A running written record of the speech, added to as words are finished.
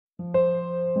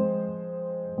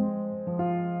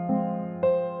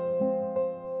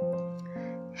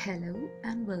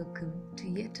welcome to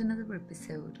yet another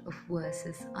episode of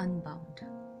Verses Unbound.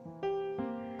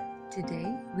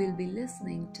 Today we'll be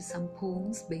listening to some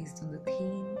poems based on the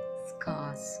theme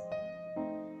Scars.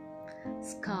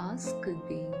 Scars could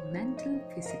be mental,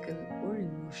 physical, or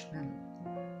emotional,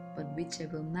 but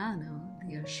whichever manner,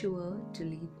 they are sure to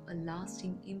leave a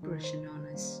lasting impression on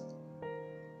us.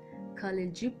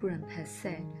 Khalil Gibran has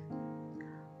said,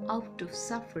 "Out of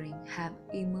suffering have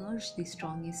emerged the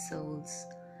strongest souls.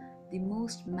 The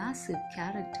most massive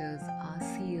characters are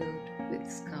seared with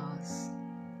scars."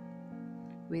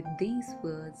 With these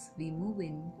words, we move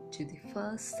in to the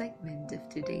first segment of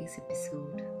today's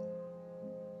episode.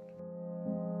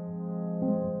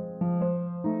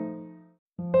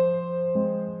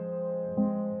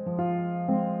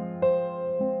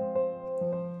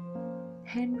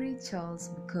 Henry Charles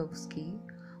Bukowski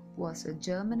was a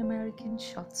German-American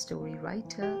short story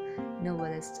writer,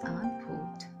 novelist, and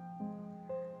poet.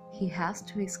 He has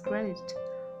to his credit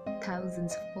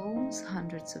thousands of poems,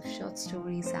 hundreds of short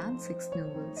stories, and 6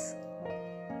 novels.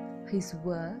 His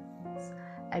works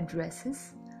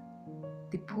addresses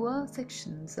the poor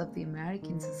sections of the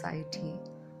American society,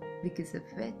 because of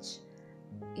which,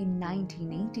 in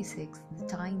 1986, the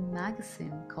Time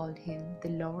magazine called him the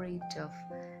laureate of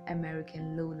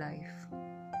American lowlife.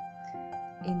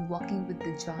 In Walking with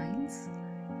the Giants,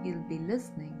 you'll be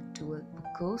listening to a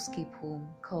Bukowski poem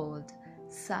called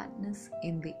Sadness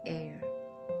in the Air.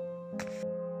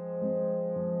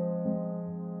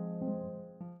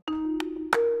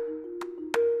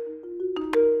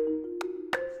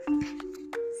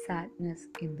 Sadness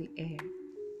in the air.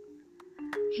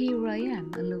 Here I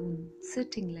am alone,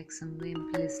 sitting like some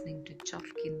wimp, listening to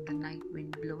Chopkin, the night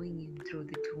wind blowing in through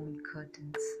the torn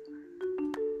curtains.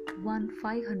 Won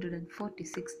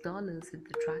 $546 at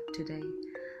the track today,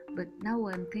 but now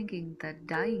I'm thinking that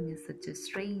dying is such a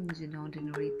strange and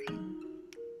ordinary thing.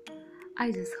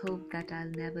 I just hope that I'll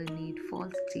never need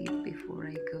false teeth before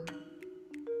I go.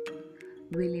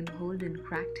 William Holden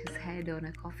cracked his head on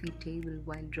a coffee table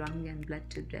while drunk and bled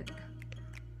to death.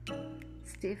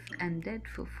 Stiff and dead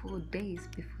for 4 days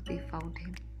before they found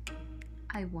him.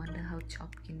 I wonder how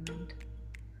Chopkin went.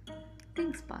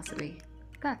 Things pass away.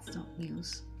 That's not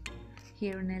news.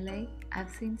 Here in LA,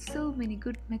 I've seen so many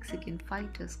good Mexican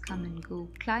fighters come and go,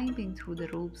 climbing through the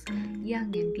ropes,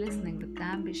 young and glistening with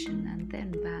ambition, and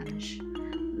then vanish.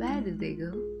 Where did they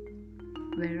go?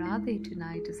 Where are they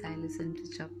tonight as I listen to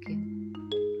Chopkin?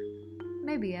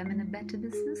 Maybe I'm in a better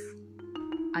business?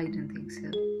 I don't think so.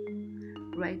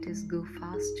 Writers go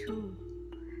fast too.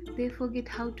 They forget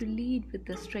how to lead with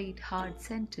a straight, hard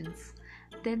sentence.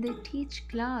 Then they teach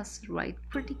class, write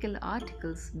critical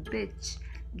articles, bitch,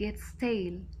 get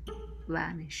stale,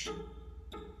 vanish.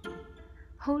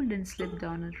 Holden slipped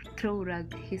on a throw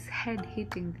rug, his head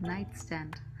hitting the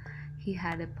nightstand. He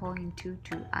had a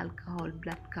 .22 alcohol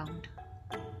blood count.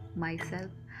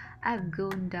 Myself, I've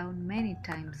gone down many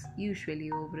times,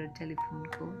 usually over a telephone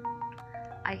call.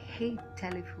 I hate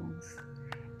telephones.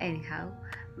 Anyhow,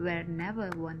 whenever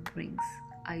one rings,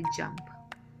 I jump.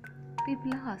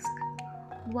 People ask,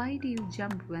 why do you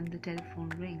jump when the telephone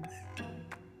rings?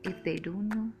 If they don't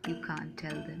know, you can't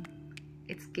tell them.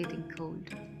 It's getting cold.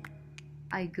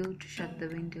 I go to shut the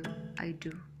window. I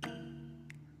do.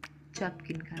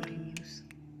 Chopkin continues.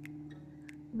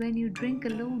 When you drink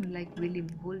alone like William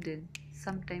Holden,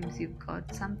 sometimes you've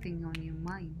got something on your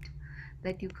mind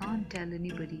that you can't tell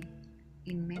anybody.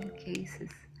 In many cases,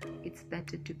 it's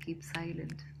better to keep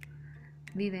silent.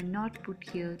 We were not put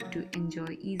here to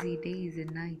enjoy easy days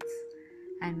and nights,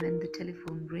 and when the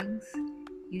telephone rings,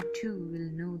 you too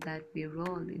will know that we're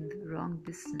all in the wrong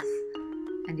business.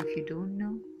 And if you don't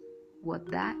know what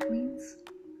that means,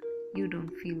 you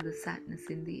don't feel the sadness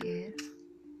in the air.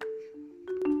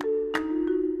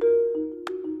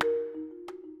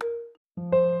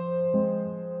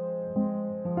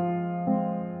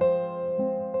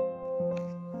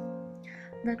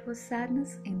 That was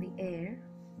Sadness in the Air,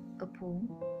 a poem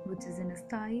which is in a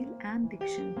style and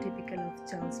diction typical of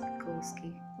Charles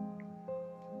Bukowski.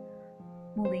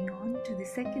 Moving on to the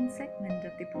second segment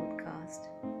of the podcast,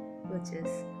 which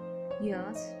is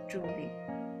Yours Truly.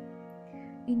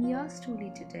 In Yours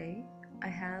Truly today, I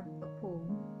have a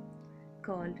poem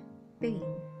called Pain.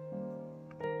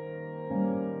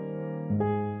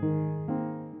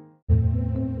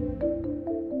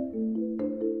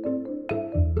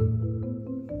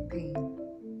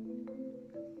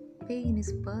 Pain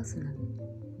is personal,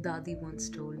 Dadi once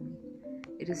told me.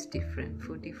 It is different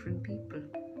for different people.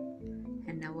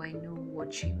 And now I know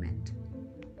what she meant.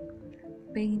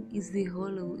 Pain is the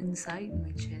hollow inside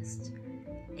my chest,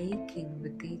 aching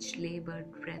with each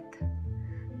labored breath.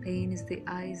 Pain is the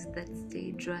eyes that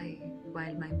stay dry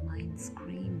while my mind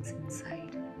screams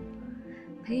inside.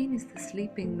 Pain is the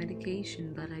sleeping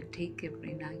medication that I take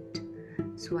every night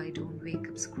so I don't wake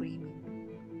up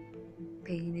screaming.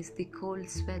 Pain is the cold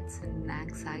sweats and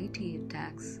anxiety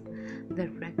attacks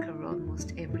that recur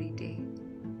almost every day.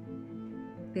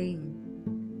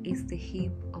 Pain is the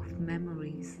heap of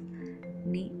memories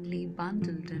neatly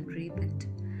bundled and ribboned,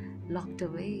 locked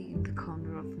away in the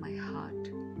corner of my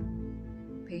heart.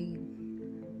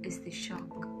 Pain is the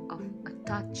shock of a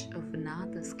touch of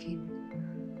another's skin.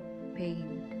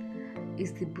 Pain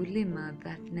is the bulimia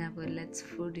that never lets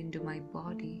food into my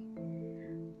body.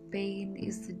 Pain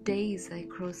is the days I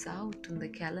cross out on the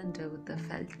calendar with a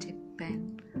felt-tip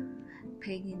pen.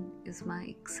 Pain is my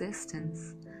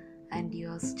existence and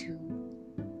yours too.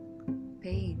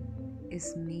 Pain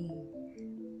is me.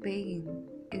 Pain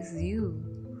is you.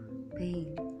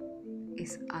 Pain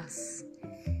is us.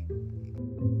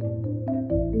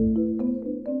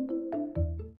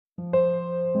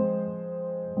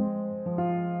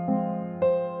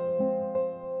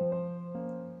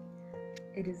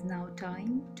 It is now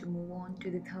time to move on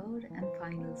to the third and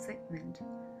final segment,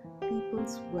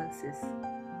 People's Verses.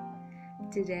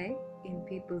 Today, in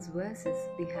People's Verses,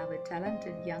 we have a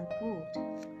talented young poet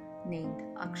named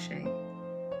Akshay.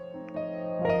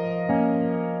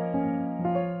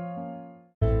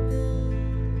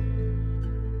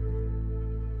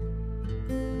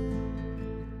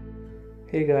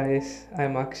 Hey guys,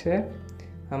 I'm Akshay.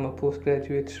 I'm a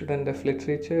postgraduate student of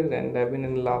literature and I've been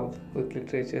in love with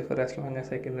literature for as long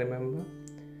as I can remember.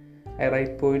 I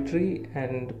write poetry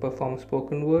and perform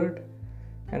spoken word,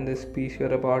 and this piece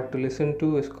you're about to listen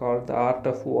to is called The Art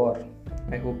of War.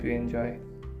 I hope you enjoy.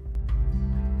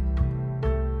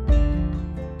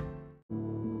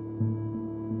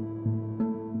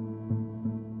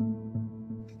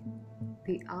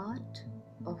 The Art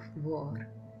of War.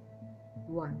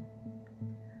 1.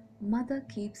 Mother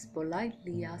keeps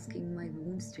politely asking my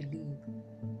wounds to leave.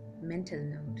 Mental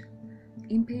note.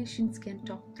 Impatience can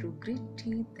talk through grit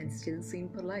teeth and still seem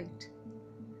polite.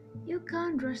 You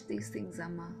can't rush these things,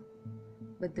 Amma.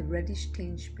 But the reddish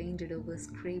tinge painted over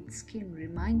scraped skin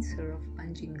reminds her of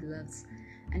punching gloves,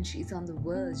 and she's on the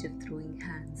verge of throwing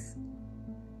hands.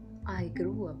 I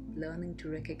grew up learning to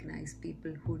recognize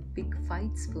people who'd pick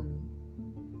fights for me.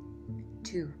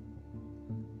 2.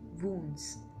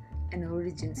 Wounds, an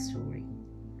origin story.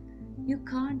 You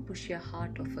can't push your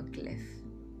heart off a cliff.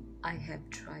 I have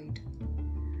tried.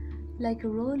 Like a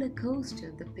roller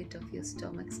coaster, the pit of your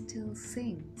stomach still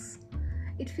sinks.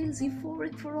 It feels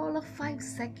euphoric for all of 5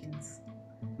 seconds.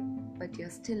 But you're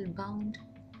still bound,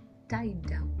 tied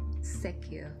down,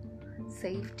 secure,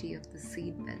 safety of the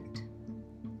seatbelt.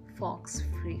 Fox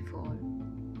free fall.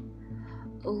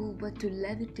 Oh, but to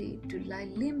levitate, to lie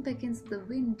limp against the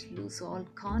wind, lose all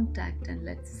contact and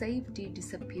let safety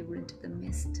disappear into the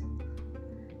mist.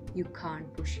 You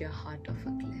can't push your heart off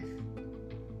a cliff.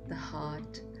 The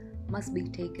heart must be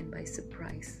taken by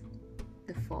surprise.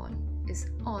 The fall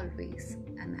is always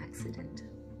an accident.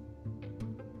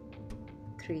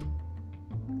 3.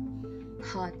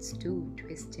 Hearts do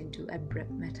twist into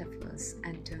abrupt metaphors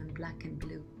and turn black and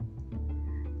blue.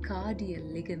 Cardiac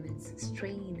ligaments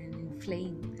strain and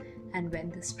inflame, and when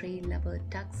the stray lover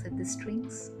tugs at the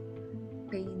strings,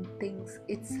 pain thinks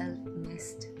itself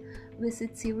missed,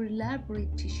 visits your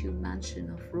elaborate tissue mansion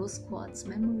of rose quartz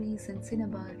memories and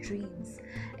cinnabar dreams,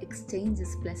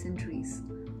 exchanges pleasantries,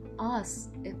 asks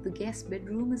if the guest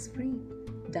bedroom is free,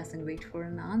 doesn't wait for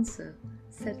an answer,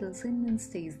 settles in and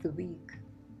stays the week.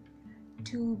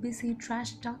 Too busy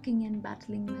trash talking and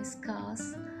battling my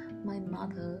scars, my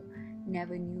mother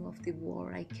never knew of the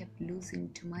war I kept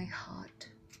losing to my heart.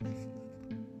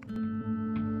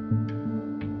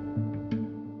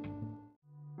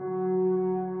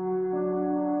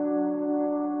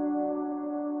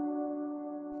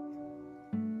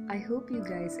 I hope you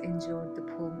guys enjoyed the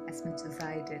poem as much as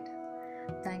I did.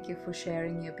 Thank you for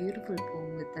sharing your beautiful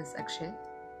poem with us, Akshay.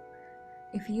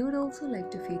 If you would also like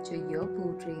to feature your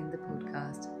poetry in the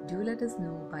podcast, do let us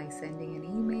know by sending an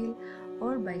email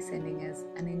or by sending us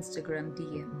an Instagram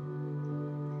DM.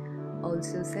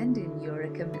 Also send in your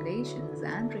recommendations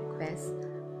and requests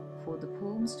for the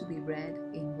poems to be read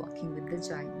in Walking with the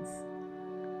Giants.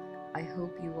 I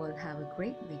hope you all have a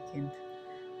great weekend.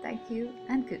 Thank you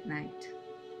and good night.